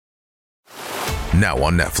Now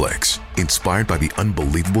on Netflix, inspired by the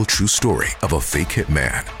unbelievable true story of a fake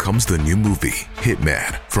hitman, comes the new movie,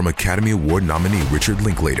 Hitman, from Academy Award nominee Richard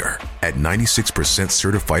Linklater. At 96%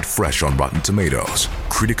 certified fresh on Rotten Tomatoes,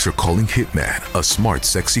 critics are calling Hitman a smart,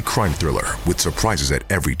 sexy crime thriller with surprises at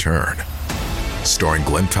every turn. Starring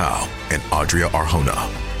Glenn Powell and Adria Arjona,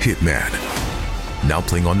 Hitman. Now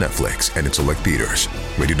playing on Netflix and in select theaters.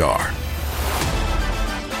 Rated R.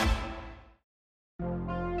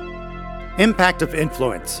 Impact of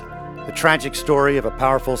Influence, the tragic story of a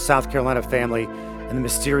powerful South Carolina family and the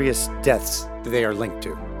mysterious deaths that they are linked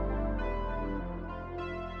to.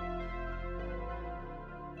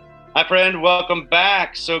 Hi, friend. Welcome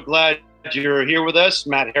back. So glad you're here with us.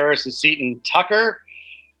 Matt Harris and Seton Tucker,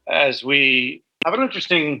 as we have an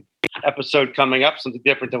interesting episode coming up, something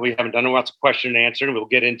different that we haven't done. Lots of question and answer, and we'll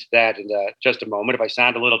get into that in just a moment. If I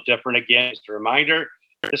sound a little different again, just a reminder,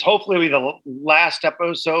 this hopefully will be the last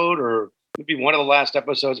episode, or maybe one of the last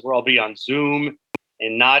episodes where I'll be on Zoom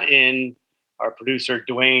and not in our producer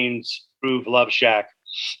Dwayne's Groove Love Shack,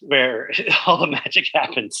 where all the magic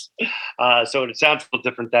happens. So it sounds a little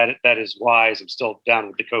different. That is wise. I'm still down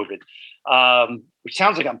with the COVID, which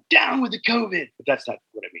sounds like I'm down with the COVID, but that's not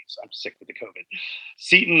what it means. I'm sick with the COVID.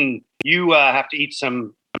 Seton, you have to eat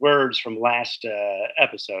some words from last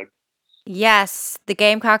episode. Yes, the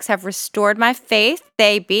Gamecocks have restored my faith.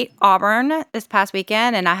 They beat Auburn this past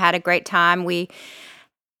weekend, and I had a great time. We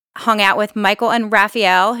hung out with Michael and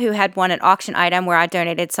Raphael, who had won an auction item where I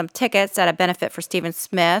donated some tickets at a benefit for Stephen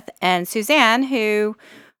Smith. And Suzanne, who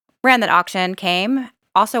ran that auction, came.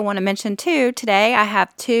 Also want to mention, too, today I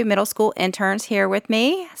have 2 middle school interns here with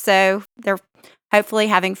me. So they're hopefully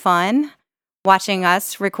having fun watching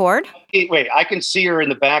us record. Wait, I can see her in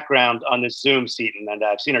the background on this Zoom, Seton, and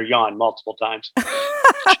I've seen her yawn multiple times.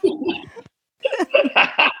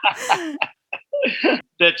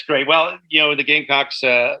 That's great. Well, the Gamecocks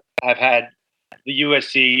have had the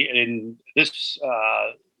USC in this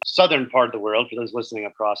southern part of the world, for those listening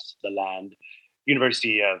across the land,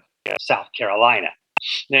 University of South Carolina.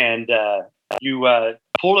 And you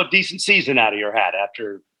pulled a decent season out of your hat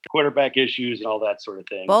after quarterback issues and all that sort of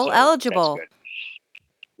thing. Bowl eligible.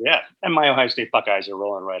 Yeah, and my Ohio State Buckeyes are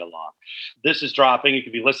rolling right along. This is dropping. You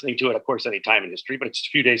could be listening to it, of course, any time in history, but it's a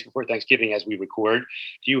few days before Thanksgiving as we record.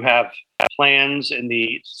 Do you have plans in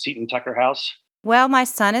the Seton Tucker house? Well, my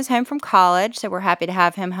son is home from college, so we're happy to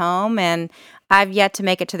have him home, and I've yet to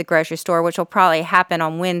make it to the grocery store, which will probably happen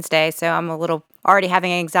on Wednesday, so I'm already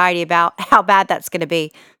having anxiety about how bad that's going to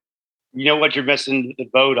be. You know what you're missing the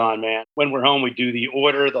boat on, man? When we're home, we do the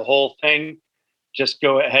whole thing. Just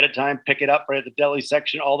go ahead of time, pick it up right at the deli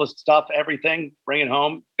section, all the stuff, everything, bring it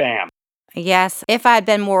home, bam. Yes, if I had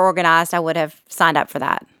been more organized, I would have signed up for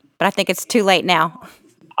that. But I think it's too late now.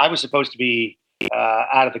 I was supposed to be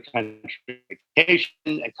out of the country vacation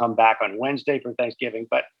and come back on Wednesday for Thanksgiving,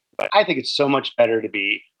 but I think it's so much better to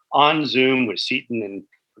be on Zoom with Seton and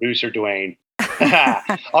producer Dwayne.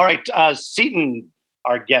 All right, Seton,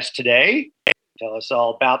 our guest today, tell us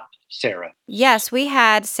all about Sarah. Yes, we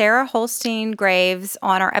had Sarah Holstein Graves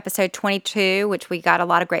on our episode 22, which we got a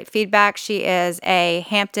lot of great feedback. She is a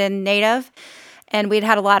Hampton native, and we'd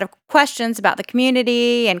had a lot of questions about the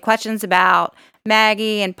community and questions about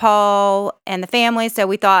Maggie and Paul and the family, so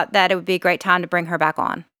we thought that it would be a great time to bring her back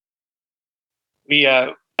on. We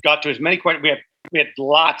got to as many questions. We had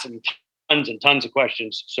lots and tons of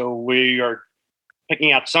questions, so we are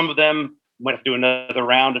picking out some of them. We might have to do another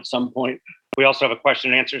round at some point. We also have a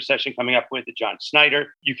question and answer session coming up with John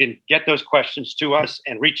Snyder. You can get those questions to us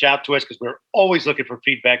and reach out to us because we're always looking for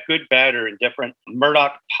feedback, good, bad, or indifferent.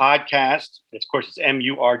 Murdaugh Podcast. Of course, it's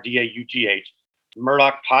MURDAUGH.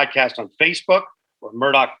 Murdaugh Podcast on Facebook or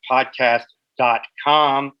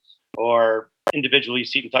murdaughpodcast.com or individually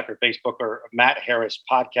Seton Tucker Facebook or Matt Harris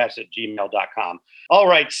Podcast at gmail.com. All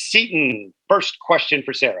right, Seton, first question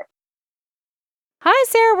for Sarah. Hi,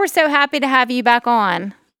 Sarah. We're so happy to have you back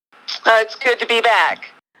on. It's good to be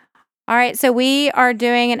back. All right, so we are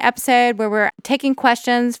doing an episode where we're taking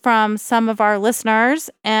questions from some of our listeners,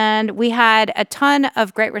 and we had a ton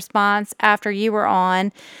of great response after you were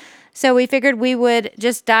on, so we figured we would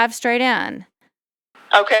just dive straight in.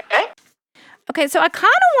 Okay. Okay, so I kind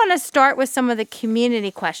of want to start with some of the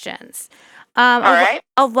community questions. All right.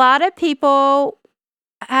 A lot of people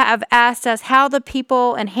have asked us how the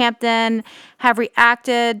people in Hampton have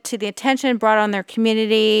reacted to the attention brought on their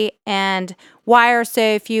community and why are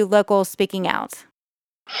so few locals speaking out?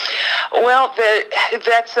 Well,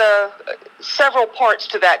 that's several parts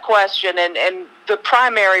to that question, and the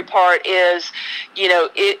primary part is,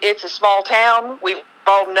 it's a small town. We've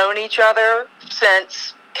all known each other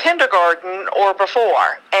since kindergarten or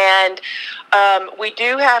before. And we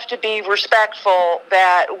do have to be respectful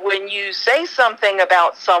that when you say something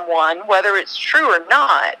about someone, whether it's true or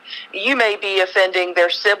not, you may be offending their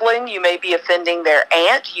sibling, you may be offending their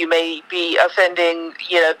aunt, you may be offending,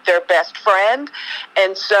 their best friend.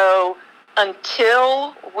 And so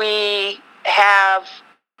until we have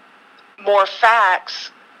more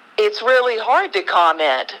facts, it's really hard to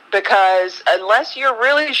comment, because unless you're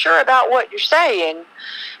really sure about what you're saying,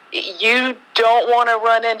 you don't want to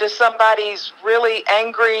run into somebody's really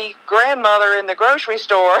angry grandmother in the grocery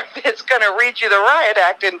store that's going to read you the riot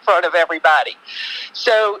act in front of everybody.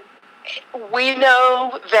 So we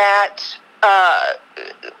know that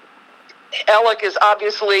Alec has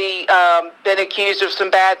obviously been accused of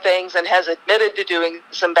some bad things and has admitted to doing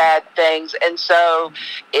some bad things, and so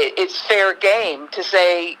it's fair game to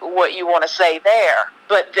say what you want to say there.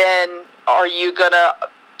 But then are you going to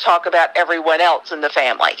talk about everyone else in the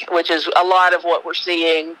family, which is a lot of what we're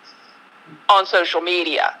seeing on social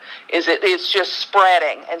media, is it's just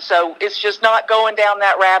spreading. And so it's just not going down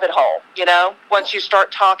that rabbit hole, Once you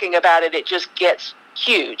start talking about it, it just gets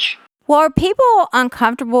huge. Well, are people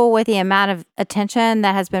uncomfortable with the amount of attention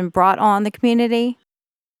that has been brought on the community?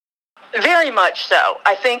 Very much so.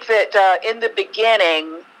 I think that in the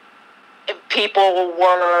beginning, people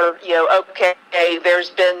were, okay, there's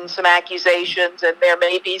been some accusations and there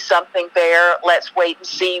may be something there. Let's wait and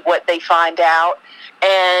see what they find out.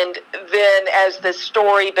 And then as the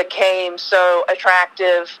story became so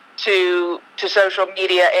attractive to social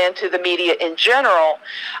media and to the media in general,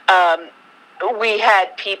 we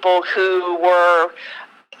had people who were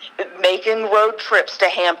making road trips to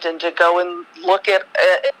Hampton to go and look at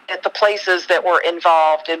the places that were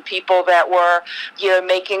involved, and people that were,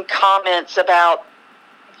 making comments about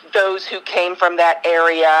those who came from that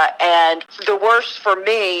area. And the worst for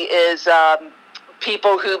me is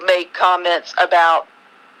people who make comments about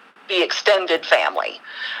the extended family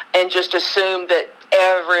and just assume that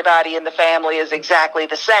everybody in the family is exactly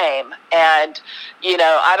the same. And,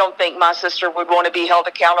 I don't think my sister would want to be held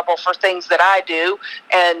accountable for things that I do,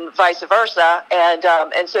 and vice versa.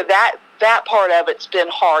 And so that part of it's been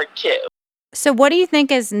hard too. So what do you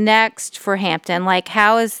think is next for Hampton? Like,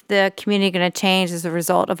 how is the community going to change as a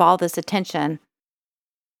result of all this attention?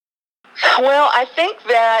 Well, I think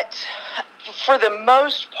that for the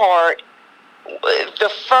most part,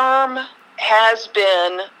 the firm has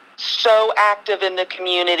been so active in the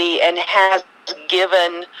community and has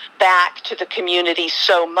given back to the community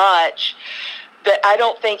so much that I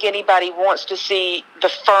don't think anybody wants to see the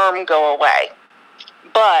firm go away.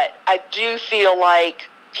 But I do feel like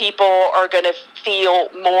people are going to feel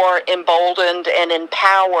more emboldened and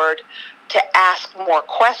empowered to ask more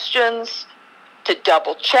questions, to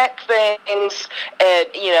double check things, and,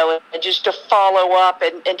 and just to follow up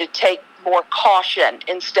and to take more caution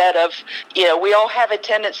instead of, we all have a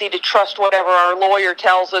tendency to trust whatever our lawyer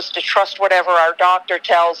tells us, to trust whatever our doctor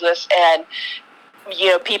tells us. And,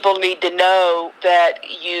 people need to know that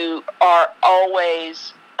you are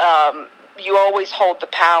always, you always hold the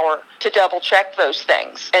power to double check those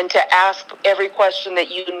things and to ask every question that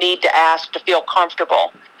you need to ask to feel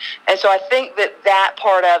comfortable. And so I think that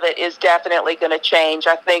part of it is definitely going to change.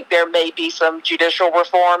 I think there may be some judicial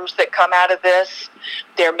reforms that come out of this.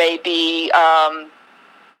 There may be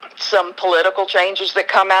some political changes that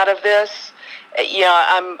come out of this.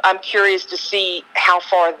 I'm curious to see how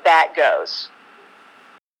far that goes.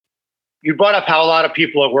 You brought up how a lot of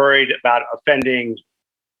people are worried about offending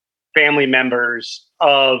family members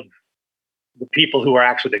of the people who are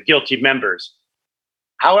actually the guilty members.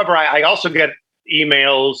 However, I also get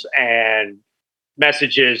emails and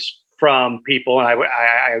messages from people, and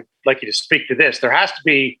I'd like you to speak to this. There has to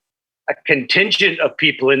be a contingent of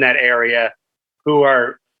people in that area who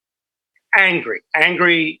are angry,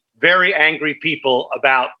 very angry people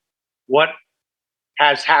about what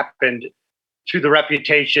has happened to the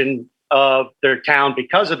reputation of their town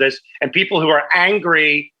because of this, and people who are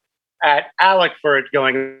angry at Alec for it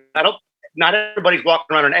going. Not everybody's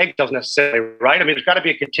walking around on eggshells necessarily, right? I mean, there's got to be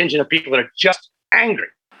a contingent of people that are just angry.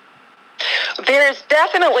 There's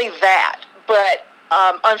definitely that, but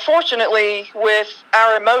unfortunately, with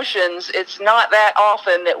our emotions, it's not that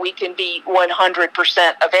often that we can be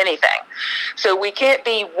 100% of anything. So we can't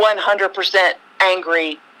be 100%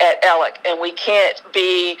 angry at Alec, and we can't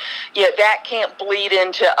be, that can't bleed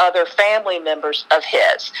into other family members of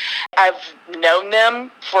his. I've known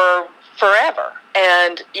them for forever,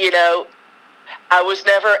 and, I was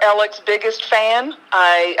never Alec's biggest fan.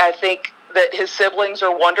 I think that his siblings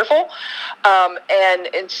are wonderful.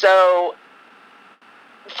 And so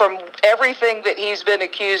from everything that he's been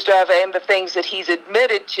accused of and the things that he's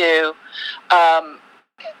admitted to,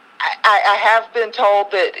 I have been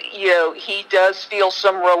told that, he does feel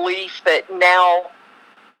some relief that now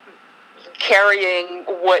carrying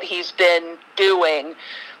what he's been doing,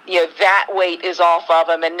 that weight is off of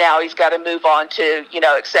him, and now he's got to move on to,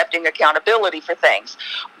 accepting accountability for things.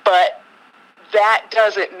 But that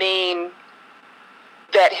doesn't mean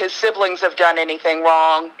that his siblings have done anything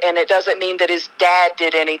wrong, and it doesn't mean that his dad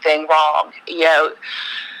did anything wrong.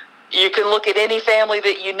 You can look at any family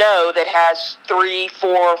that has 3,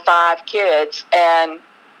 4, 5 kids, and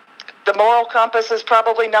the moral compass is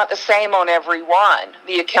probably not the same on every one.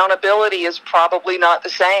 The accountability is probably not the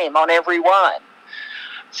same on every one.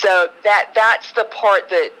 So that's the part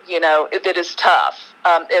that, that is tough.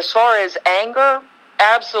 As far as anger,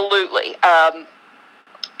 absolutely.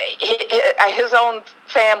 His own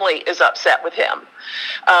family is upset with him.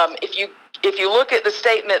 If you look at the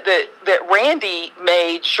statement that Randy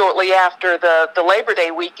made shortly after the Labor Day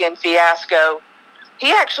weekend fiasco,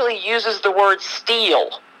 he actually uses the word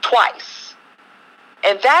steal twice.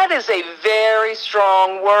 And that is a very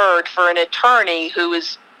strong word for an attorney who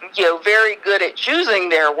is, very good at choosing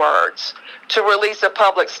their words, to release a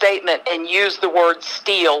public statement and use the word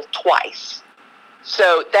steal twice.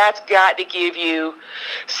 So that's got to give you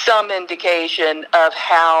some indication of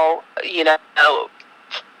how,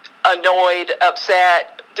 annoyed,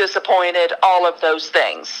 upset, disappointed, all of those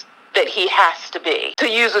things that he has to be, to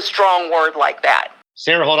use a strong word like that.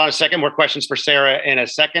 Sarah, hold on a second. More questions for Sarah in a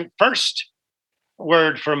second. First,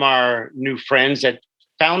 word from our new friends at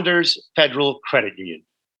Founders Federal Credit Union.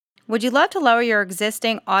 Would you love to lower your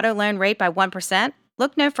existing auto loan rate by 1%?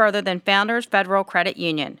 Look no further than Founders Federal Credit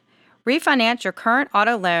Union. Refinance your current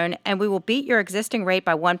auto loan and we will beat your existing rate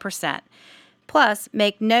by 1%. Plus,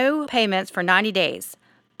 make no payments for 90 days.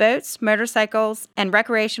 Boats, motorcycles, and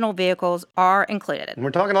recreational vehicles are included. And we're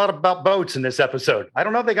talking a lot about boats in this episode. I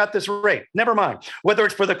don't know if they got this rate. Never mind. Whether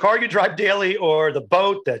it's for the car you drive daily or the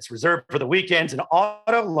boat that's reserved for the weekends, an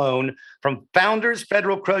auto loan from Founders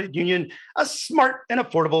Federal Credit Union, a smart and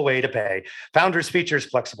affordable way to pay. Founders features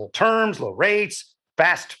flexible terms, low rates,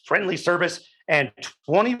 fast, friendly service, and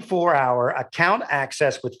 24-hour account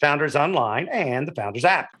access with Founders Online and the Founders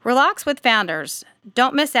app. Relax with Founders.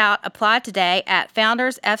 Don't miss out. Apply today at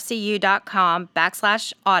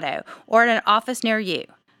foundersfcu.com/auto or at an office near you.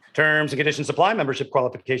 Terms and conditions apply. Membership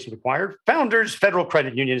qualification required. Founders Federal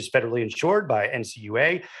Credit Union is federally insured by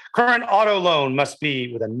NCUA. Current auto loan must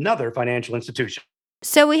be with another financial institution.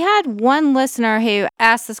 So we had one listener who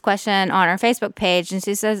asked this question on our Facebook page, and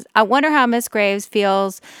she says, I wonder how Miss Graves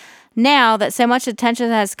feels now that so much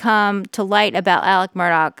attention has come to light about Alec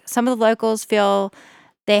Murdaugh. Some of the locals feel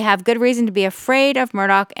they have good reason to be afraid of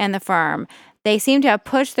Murdaugh and the firm. They seem to have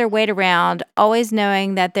pushed their weight around, always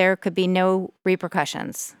knowing that there could be no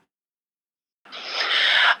repercussions.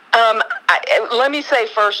 Let me say,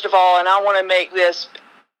 first of all, and I want to make this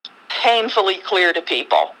painfully clear to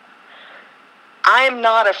people, I am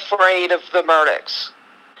not afraid of the Murdaughs.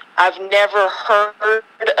 I've never heard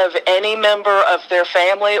of any member of their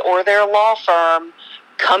family or their law firm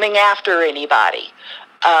coming after anybody.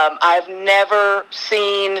 I've never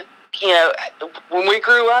seen, when we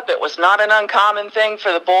grew up, it was not an uncommon thing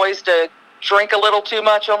for the boys to drink a little too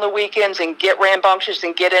much on the weekends and get rambunctious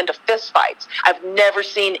and get into fistfights. I've never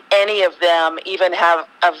seen any of them even have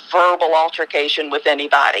a verbal altercation with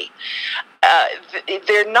anybody.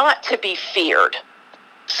 They're not to be feared.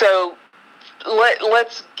 So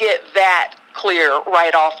let's get that clear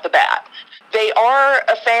right off the bat. They are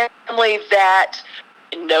a family that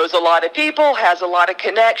knows a lot of people, has a lot of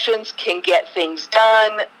connections, can get things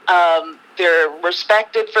done. They're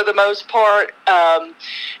respected for the most part, and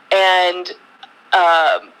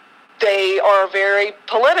they are very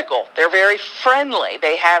political. They're very friendly.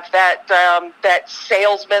 They have that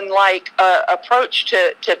salesman-like approach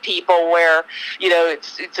to people where,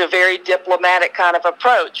 it's a very diplomatic kind of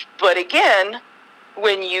approach. But again,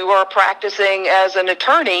 when you are practicing as an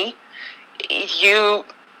attorney, you're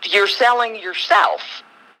selling yourself.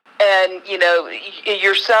 And,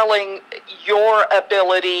 you're selling your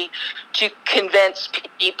ability to convince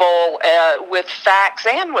people with facts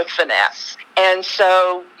and with finesse. And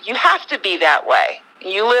so you have to be that way.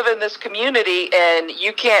 You live in this community and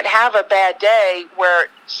you can't have a bad day where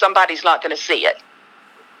somebody's not going to see it.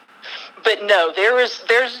 But no,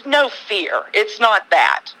 there's no fear. It's not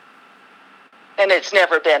that. And it's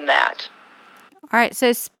never been that. All right.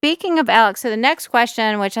 So speaking of Alex, so the next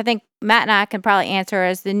question, which I think Matt and I can probably answer,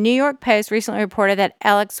 is the New York Post recently reported that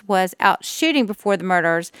Alex was out shooting before the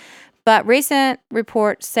murders, But recent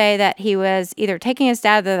reports say that he was either taking his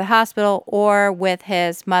dad to the hospital or with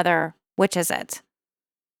his mother. Which is it?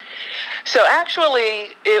 So actually,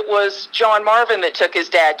 it was John Marvin that took his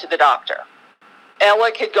dad to the doctor.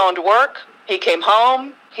 Alec had gone to work. He came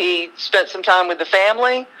home. He spent some time with the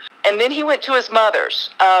family. And then he went to his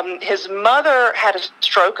mother's. His mother had a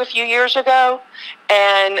stroke a few years ago.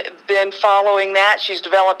 And then following that, she's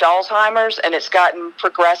developed Alzheimer's, and it's gotten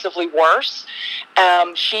progressively worse.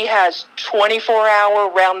 She has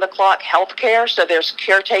 24-hour, round-the-clock health care. So there's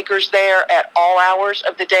caretakers there at all hours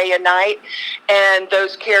of the day and night. And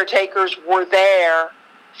those caretakers were there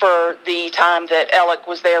for the time that Alec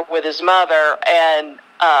was there with his mother. And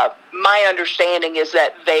my understanding is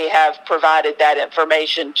that they have provided that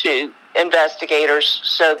information to investigators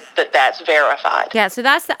so that that's verified. Yeah, so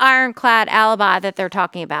that's the ironclad alibi that they're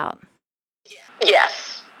talking about.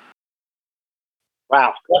 Yes.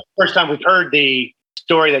 Wow. That's the first time we've heard the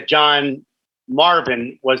story that John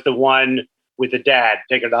Marvin was the one with the dad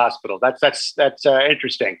taken to the hospital. That's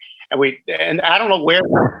interesting. And I don't know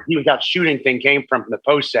where he without shooting thing came from the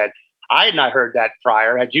Post said. I had not heard that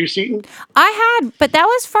prior. Had you, Seton? I had, but that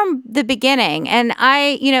was from the beginning. And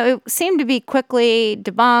it seemed to be quickly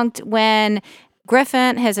debunked when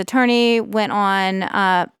Griffin, his attorney, went on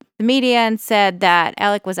the media and said that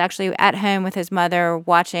Alec was actually at home with his mother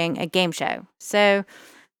watching a game show. So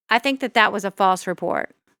I think that was a false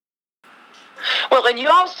report. Well, and you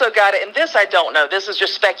also got to, and this I don't know, this is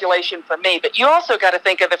just speculation from me, but you also got to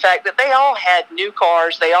think of the fact that they all had new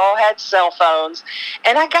cars, they all had cell phones,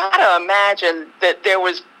 and I got to imagine that there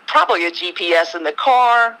was probably a GPS in the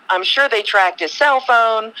car. I'm sure they tracked his cell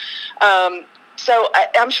phone. So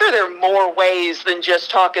I'm sure there are more ways than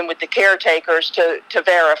just talking with the caretakers to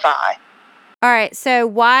verify. All right, so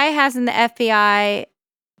why hasn't the FBI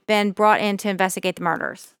been brought in to investigate the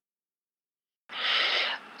murders?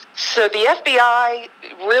 So the FBI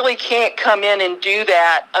really can't come in and do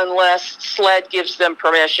that unless SLED gives them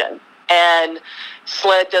permission. And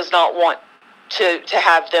SLED does not want to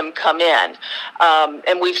have them come in.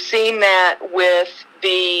 And we've seen that with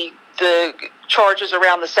the charges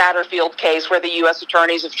around the Satterfield case where the U.S.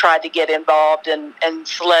 attorneys have tried to get involved and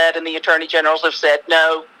SLED and the attorney generals have said,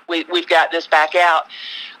 no, we've got this back out.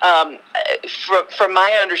 From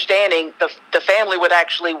my understanding, the family would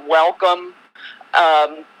actually welcome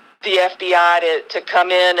the FBI to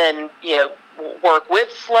come in and, work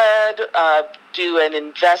with SLED, do an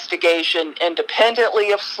investigation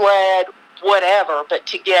independently of SLED, whatever, but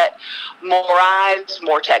to get more eyes,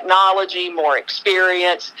 more technology, more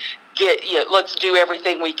experience, let's do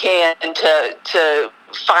everything we can to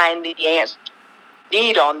find the answer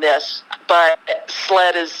need on this. But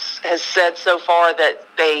SLED has said so far that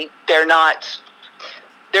they're not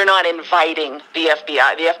inviting the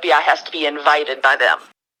FBI. The FBI has to be invited by them.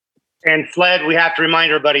 And SLED, we have to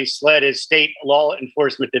remind everybody, SLED is State Law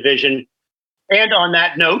Enforcement Division. And on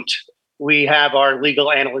that note, we have our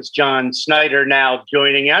legal analyst, John Snyder, now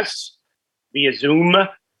joining us via Zoom.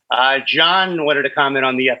 John wanted to comment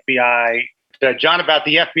on the FBI. John, about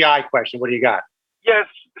the FBI question, what do you got? Yes,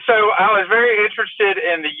 so I was very interested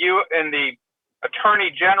in the Attorney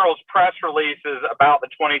General's press releases about the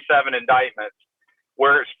 27 indictments,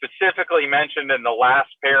 where it specifically mentioned in the last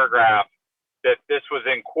paragraph that this was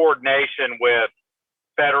in coordination with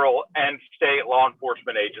federal and state law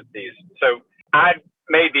enforcement agencies. So I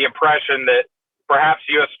made the impression that perhaps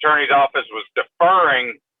the U.S. Attorney's Office was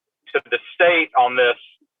deferring to the state on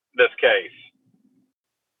this case.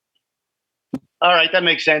 All right, that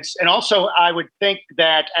makes sense. And also, I would think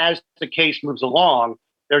that as the case moves along,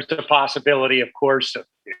 there's the possibility, of course, of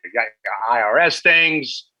IRS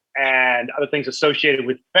things and other things associated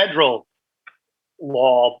with federal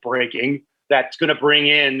law breaking that's going to bring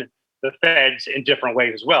in the feds in different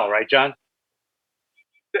ways as well, right, John?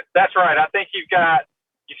 That's right. I think you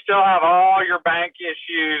still have all your bank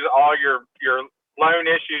issues, all your loan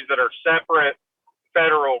issues that are separate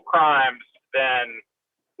federal crimes than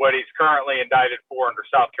what he's currently indicted for under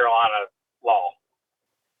South Carolina law.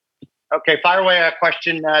 Okay, fire away a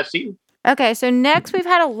question, Seton. Okay, so next we've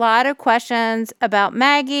had a lot of questions about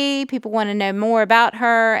Maggie. People want to know more about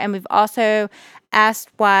her, and we've also asked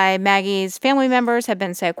why Maggie's family members have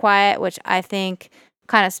been so quiet, which I think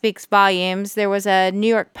kind of speaks volumes. There was a New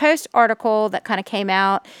York Post article that kind of came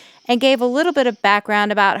out and gave a little bit of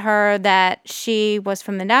background about her, that she was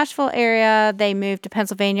from the Nashville area. They moved to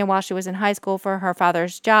Pennsylvania while she was in high school for her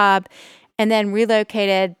father's job, and then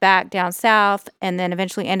relocated back down south, and then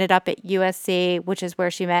eventually ended up at USC, which is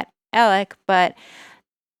where she met Alec. But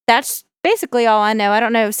that's basically all I know. I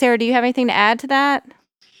don't know. Sarah, do you have anything to add to that?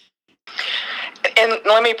 And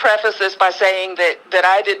let me preface this by saying that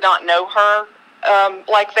I did not know her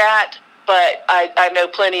like that, but I know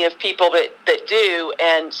plenty of people that do.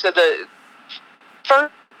 And so the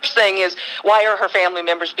first thing is, why are her family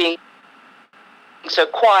members being so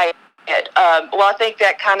quiet? Well, I think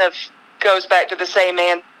that kind of goes back to the same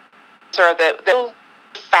answer that the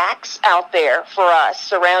facts out there for us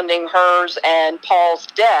surrounding hers and Paul's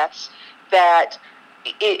deaths, that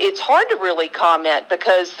it's hard to really comment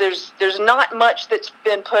because there's not much that's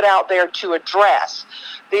been put out there to address.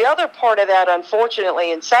 The other part of that,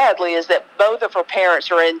 unfortunately and sadly, is that both of her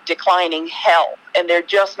parents are in declining health and they're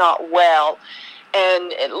just not well.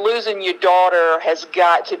 And losing your daughter has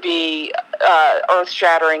got to be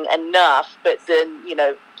earth-shattering enough, but then,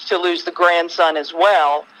 to lose the grandson as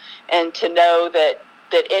well, and to know that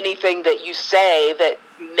anything that you say that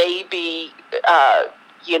may be,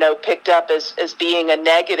 picked up as being a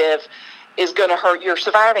negative is going to hurt your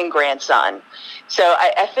surviving grandson. So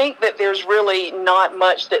I think that there's really not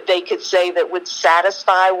much that they could say that would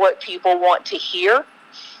satisfy what people want to hear.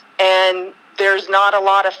 And there's not a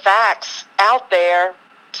lot of facts out there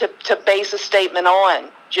to base a statement on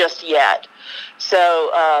just yet.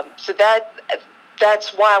 So that's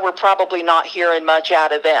why we're probably not hearing much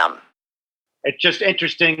out of them. It's just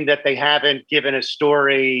interesting that they haven't given a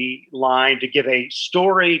storyline to give a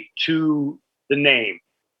story to the name.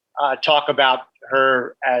 Talk about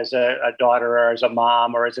her as a daughter or as a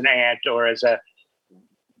mom or as an aunt or as a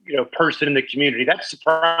person in the community. That's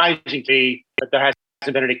surprising to me that there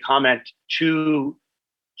hasn't been any comment to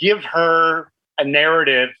give her a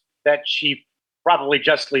narrative that she probably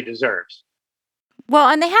justly deserves. Well,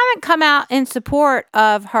 and they haven't come out in support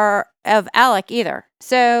of Alec either.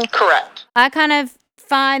 So correct. I kind of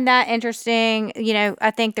find that interesting.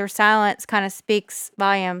 I think their silence kind of speaks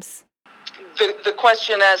volumes. The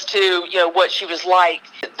question as to what she was like,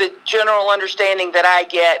 the general understanding that I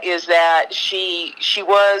get is that she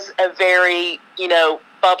was a very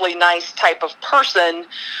bubbly, nice type of person,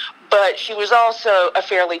 but she was also a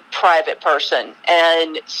fairly private person,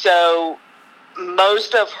 and so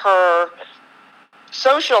most of her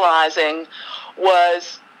socializing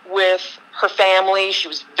was with her family. She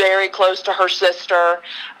was very close to her sister.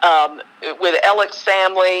 With Alec's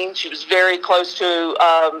family, she was very close to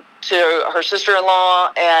her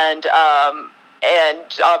sister-in-law, and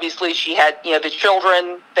obviously she had the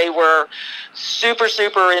children. They were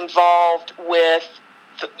super involved with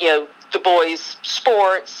the boys'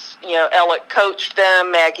 sports. Alec coached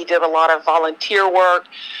them. Maggie did a lot of volunteer work.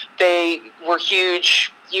 They were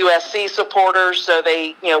huge USC supporters, so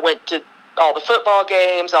they went to all the football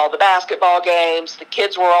games, all the basketball games. The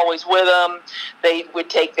kids were always with them. They would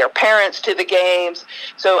take their parents to the games.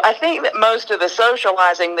 So I think that most of the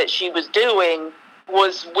socializing that she was doing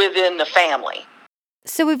was within the family.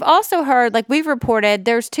 So we've also heard, we've reported,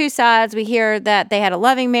 there's two sides. We hear that they had a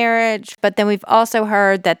loving marriage, but then we've also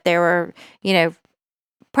heard that there were,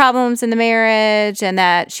 problems in the marriage, and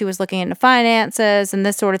that she was looking into finances and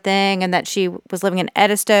this sort of thing, and that she was living in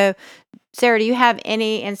Edisto. Sarah, do you have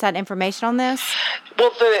any inside information on this?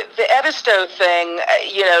 Well, the Edisto thing,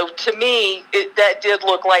 to me, that did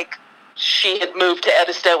look like she had moved to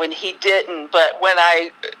Edisto and he didn't. But when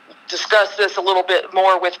I discussed this a little bit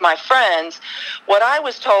more with my friends, what I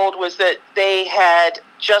was told was that they had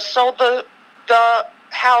just sold the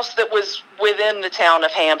house that was within the town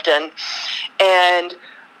of Hampton, and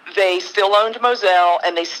they still owned Moselle,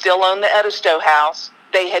 and they still owned the Edisto house.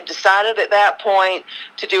 They had decided at that point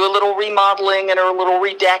to do a little remodeling and a little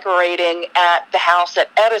redecorating at the house at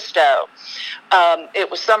Edisto.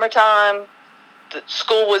 It was summertime. The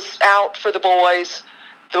school was out for the boys.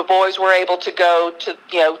 The boys were able to go to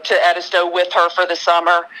Edisto with her for the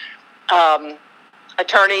summer.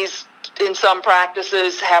 Attorneys in some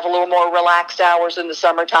practices have a little more relaxed hours in the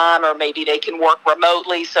summertime, or maybe they can work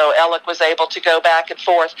remotely, so Alec was able to go back and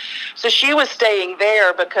forth. So she was staying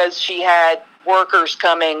there because she had workers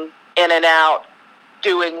coming in and out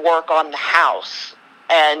doing work on the house,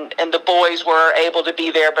 and the boys were able to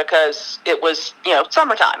be there because it was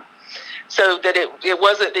summertime, so that it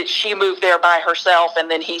wasn't that she moved there by herself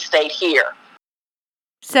and then he stayed here.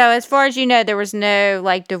 So as far as you know, there was no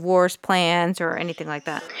divorce plans or anything like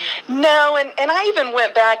that? No, and I even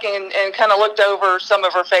went back and kind of looked over some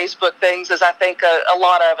of her Facebook things, as I think a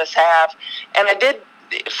lot of us have, and I did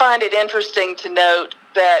find it interesting to note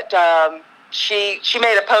that she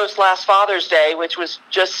made a post last Father's Day, which was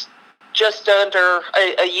just under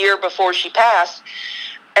a year before she passed,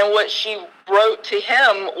 and what she wrote to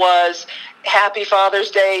him was, "Happy Father's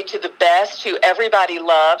Day to the best, who everybody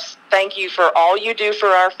loves. Thank you for all you do for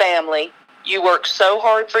our family. You work so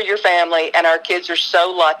hard for your family, and our kids are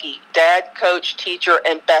so lucky. Dad, coach, teacher,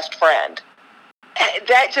 and best friend.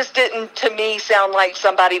 That just didn't, to me, sound like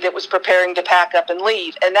somebody that was preparing to pack up and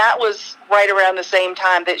leave. And that was right around the same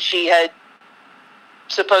time that she had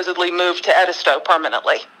supposedly moved to Edisto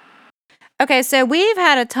permanently. Okay, so we've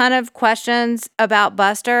had a ton of questions about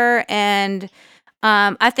Buster, and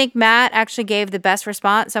I think Matt actually gave the best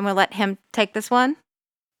response. So I'm going to let him take this one.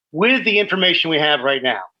 With the information we have right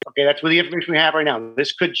now, okay, that's with the information we have right now.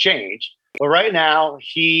 This could change, but right now,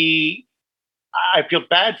 I feel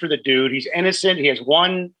bad for the dude. He's innocent. He has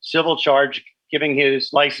one civil charge, giving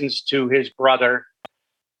his license to his brother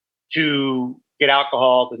to get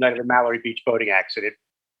alcohol the night of the Mallory Beach boating accident.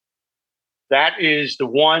 That is the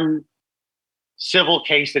one civil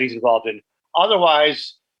case that he's involved in.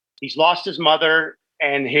 Otherwise, he's lost his mother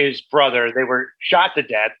and his brother. They were shot to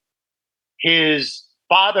death. His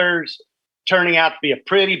father's turning out to be a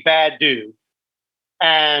pretty bad dude.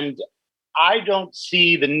 And I don't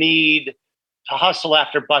see the need to hustle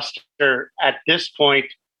after Buster at this point.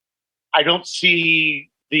 I don't see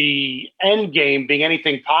the end game being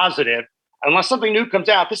anything positive unless something new comes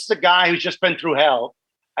out. This is a guy who's just been through hell.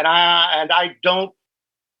 And I don't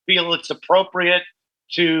feel it's appropriate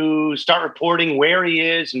to start reporting where he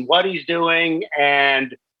is and what he's doing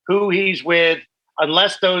and who he's with,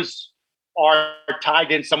 unless those are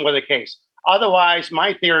tied in some other case. Otherwise,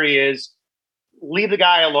 my theory is leave the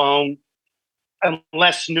guy alone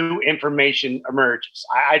unless new information emerges.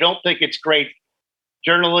 I don't think it's great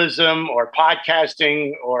journalism or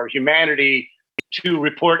podcasting or humanity to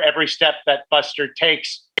report every step that Buster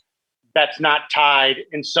takes that's not tied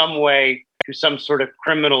in some way to some sort of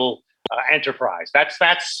criminal enterprise. That's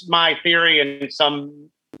my theory, and some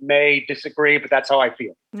may disagree, but that's how I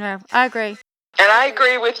feel. Yeah, I agree. And I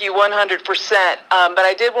agree with you 100%. But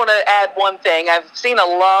I did want to add one thing. I've seen a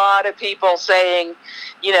lot of people saying,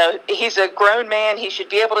 you know, he's a grown man. He should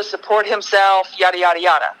be able to support himself, yada, yada,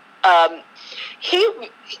 yada.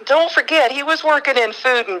 Don't forget, he was working in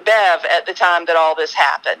food and bev at the time that all this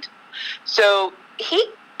happened. So he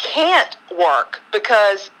can't work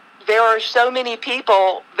because there are so many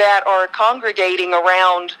people that are congregating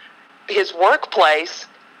around his workplace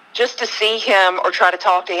just to see him or try to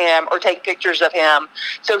talk to him or take pictures of him.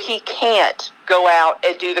 So he can't go out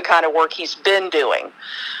and do the kind of work he's been doing.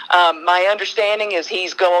 My understanding is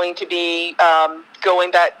he's going to be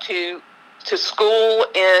going back to school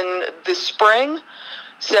in the spring.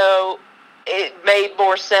 So it made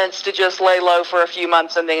more sense to just lay low for a few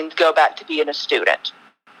months and then go back to being a student.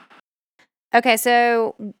 Okay,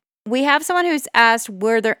 so we have someone who's asked,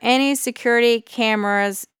 were there any security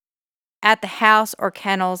cameras at the house or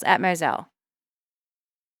kennels at Moselle?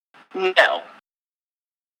 No.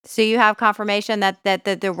 So you have confirmation that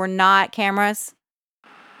there were not cameras?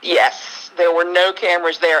 Yes, there were no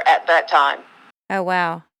cameras there at that time. Oh,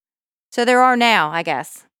 wow. So there are now, I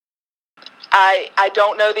guess. I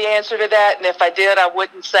don't know the answer to that, and if I did, I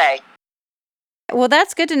wouldn't say. Well,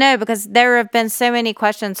 that's good to know because there have been so many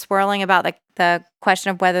questions swirling about the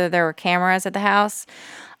question of whether there were cameras at the house.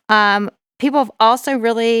 People have also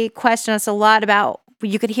really questioned us a lot about,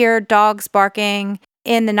 you could hear dogs barking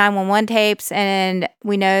in the 911 tapes, and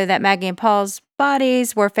we know that Maggie and Paul's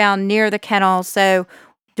bodies were found near the kennel. So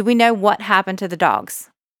do we know what happened to the dogs?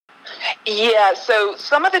 Yeah, so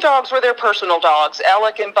some of the dogs were their personal dogs.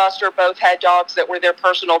 Alec and Buster both had dogs that were their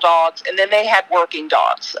personal dogs, and then they had working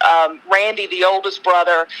dogs. Randy, the oldest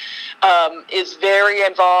brother, is very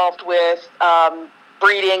involved with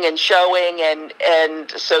breeding and showing,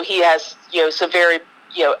 and so he has, you know, some very,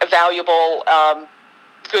 you know, valuable,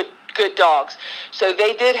 good dogs. So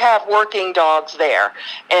they did have working dogs there,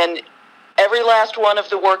 and every last one of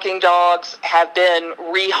the working dogs have been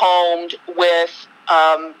rehomed with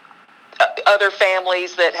other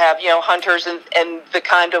families that have, you know, hunters and the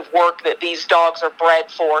kind of work that these dogs are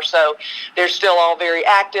bred for. So they're still all very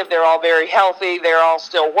active. They're all very healthy. They're all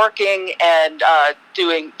still working and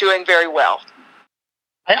doing very well.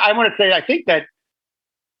 I want to say, I think that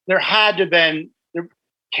there had to have been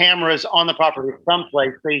cameras on the property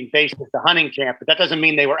someplace being based at the hunting camp, but that doesn't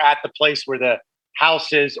mean they were at the place where the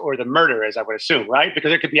house is or the murder is, I would assume, right?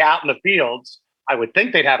 Because it could be out in the fields. I would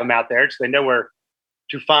think they'd have them out there so they know where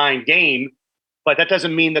to find game, but that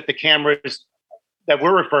doesn't mean that the cameras that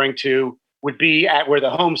we're referring to would be at where the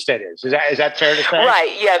homestead is. Is that fair to say?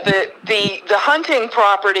 Right. Yeah. The hunting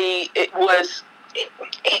property, it was,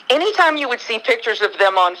 anytime you would see pictures of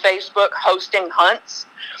them on Facebook hosting hunts,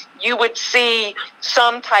 you would see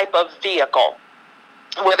some type of vehicle,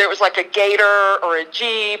 whether it was like a gator or a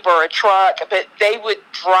Jeep or a truck, but they would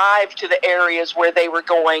drive to the areas where they were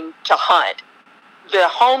going to hunt the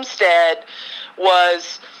homestead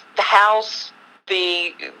was the house,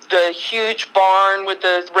 the huge barn with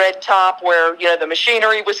the red top where, you know, the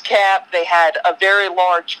machinery was kept. They had a very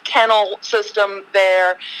large kennel system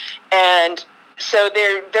there. And so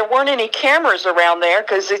there weren't any cameras around there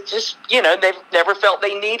because it just, you know, they've never felt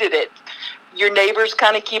they needed it. Your neighbors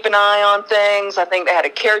kind of keep an eye on things. I think they had a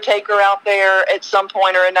caretaker out there at some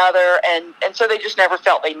point or another, and so they just never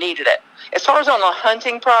felt they needed it. As far as on the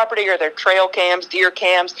hunting property or their trail cams, deer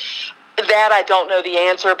cams, that I don't know the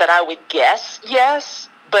answer, but I would guess yes,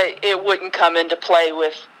 but it wouldn't come into play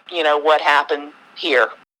with, you know, what happened here.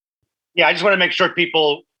 Yeah, I just want to make sure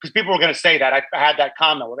because people were going to say that. I had that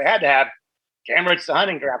comment. Well, they had to have cameras to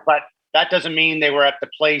hunting ground, but that doesn't mean they were at the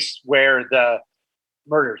place where the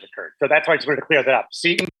murders occurred. So that's why I just wanted to clear that up.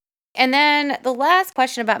 Seton? And then the last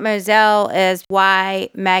question about Moselle is why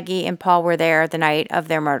Maggie and Paul were there the night of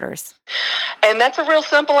their murders. And that's a real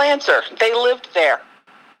simple answer. They lived there.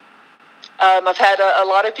 I've had a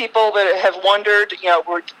lot of people that have wondered, you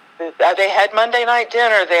know, they had Monday night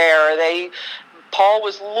dinner there. Paul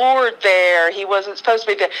was lured there. He wasn't supposed to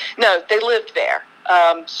be there. No, they lived there.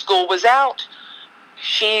 School was out.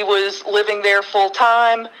 She was living there full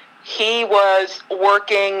time. He was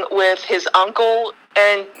working with his uncle,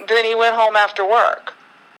 and then he went home after work.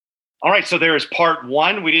 All right, so there is part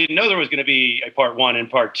one. We didn't know there was going to be a part one and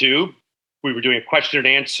part two. We were doing a question and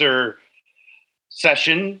answer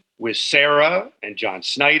session with Sarah and John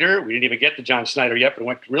Snyder. We didn't even get to John Snyder yet, but it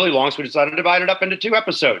went really long, so we decided to divide it up into 2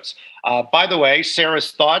 episodes. By the way,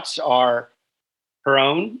 Sarah's thoughts are her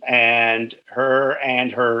own, and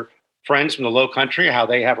her friends from the Low Country, how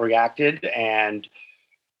they have reacted, and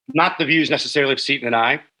not the views necessarily of Seton and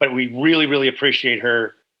I, but we really, really appreciate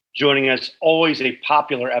her joining us. Always a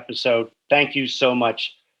popular episode. Thank you so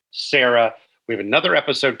much, Sarah. We have another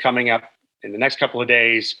episode coming up in the next couple of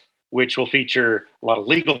days, which will feature a lot of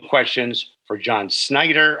legal questions for John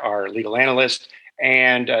Snyder, our legal analyst,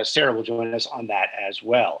 and Sarah will join us on that as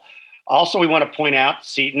well. Also, we want to point out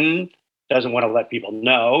Seton doesn't want to let people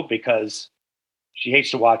know because she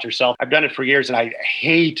hates to watch herself. I've done it for years, and I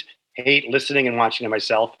hate listening and watching to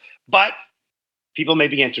myself, but people may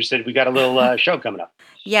be interested. We got a little show coming up.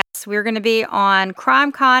 Yes, we're going to be on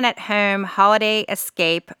CrimeCon at Home Holiday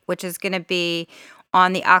Escape, which is going to be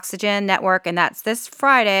on the Oxygen Network, and that's this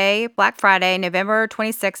Friday, Black Friday, November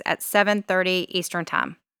 26th at 7:30 Eastern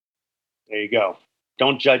Time. There you go.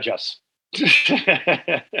 Don't judge us.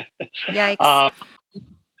 Yikes.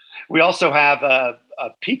 We also have a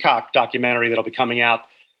Peacock documentary that'll be coming out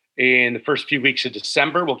in the first few weeks of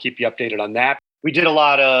December. We'll keep you updated on that. We did a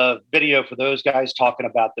lot of video for those guys talking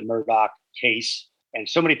about the Murdaugh case, and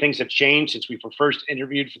so many things have changed since we were first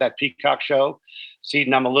interviewed for that Peacock show.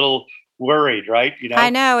 Seton, I'm a little worried, right? You know, I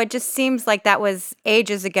know. It just seems like that was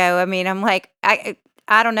ages ago. I mean, I'm like, I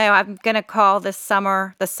don't know. I'm going to call this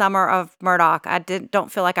summer the summer of Murdaugh. I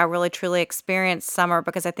don't feel like I really truly experienced summer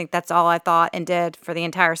because I think that's all I thought and did for the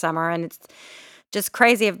entire summer. And it's just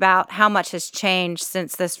crazy about how much has changed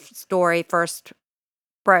since this story first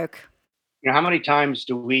broke. You know, how many times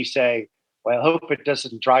do we say, well, I hope it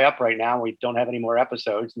doesn't dry up right now. We don't have any more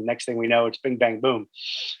episodes. And the next thing we know, it's bing, bang, boom.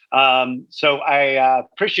 So I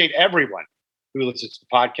appreciate everyone who listens to the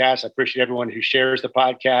podcast. I appreciate everyone who shares the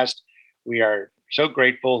podcast. We are so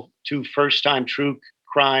grateful to first-time true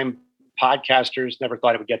crime podcasters. Never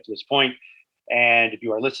thought it would get to this point. And if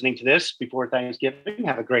you are listening to this before Thanksgiving,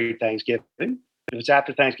 have a great Thanksgiving. If it's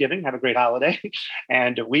after Thanksgiving, have a great holiday.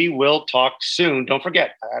 And we will talk soon. Don't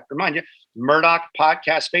forget, I have to remind you, Murdaugh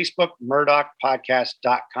Podcast Facebook,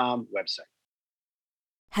 murdaughpodcast.com website.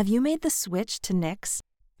 Have you made the switch to Knix?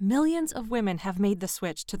 Millions of women have made the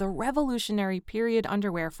switch to the revolutionary period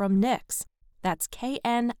underwear from Knix. That's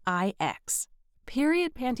Knix.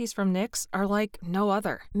 Period panties from Knix are like no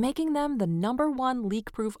other, making them the #1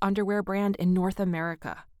 leak-proof underwear brand in North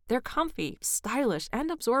America. They're comfy, stylish,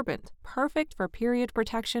 and absorbent, perfect for period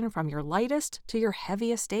protection from your lightest to your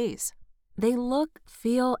heaviest days. They look,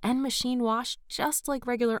 feel, and machine wash just like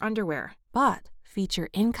regular underwear, but feature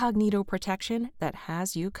incognito protection that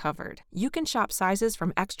has you covered. You can shop sizes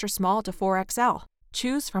from extra small to 4XL.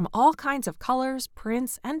 Choose from all kinds of colors,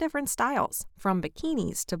 prints, and different styles, from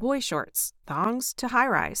bikinis to boy shorts, thongs to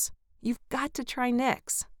high-rise. You've got to try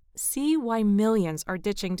Knix. See why millions are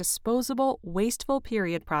ditching disposable, wasteful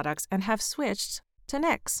period products and have switched to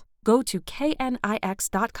Knix. Go to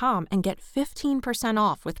knix.com and get 15%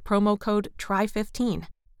 off with promo code TRY15.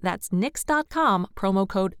 That's knix.com, promo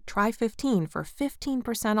code TRY15 for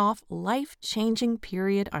 15% off life-changing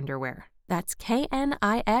period underwear. That's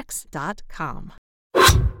knix.com.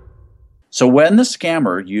 So when the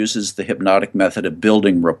scammer uses the hypnotic method of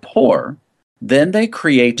building rapport, Then they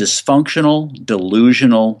create dysfunctional,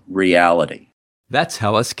 delusional reality. That's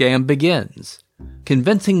how a scam begins.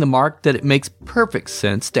 Convincing the mark that it makes perfect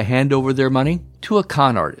sense to hand over their money to a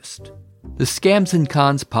con artist. The Scams and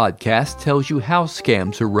Cons podcast tells you how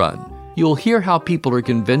scams are run. You'll hear how people are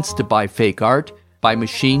convinced to buy fake art, buy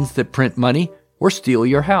machines that print money, or steal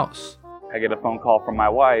your house. I get a phone call from my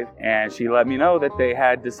wife, and she let me know that they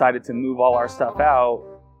had decided to move all our stuff out.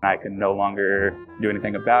 I could no longer do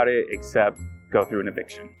anything about it except go through an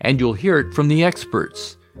eviction. And you'll hear it from the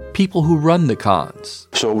experts, people who run the cons.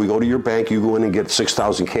 So we go to your bank, you go in and get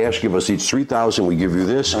 $6,000 cash, give us each $3,000, we give you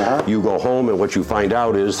this. You go home, and what you find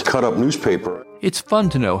out is cut up newspaper. It's fun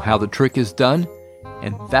to know how the trick is done,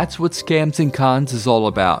 and that's what Scams and Cons is all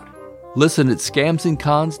about. Listen at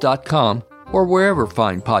scamsandcons.com or wherever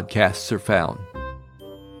fine podcasts are found.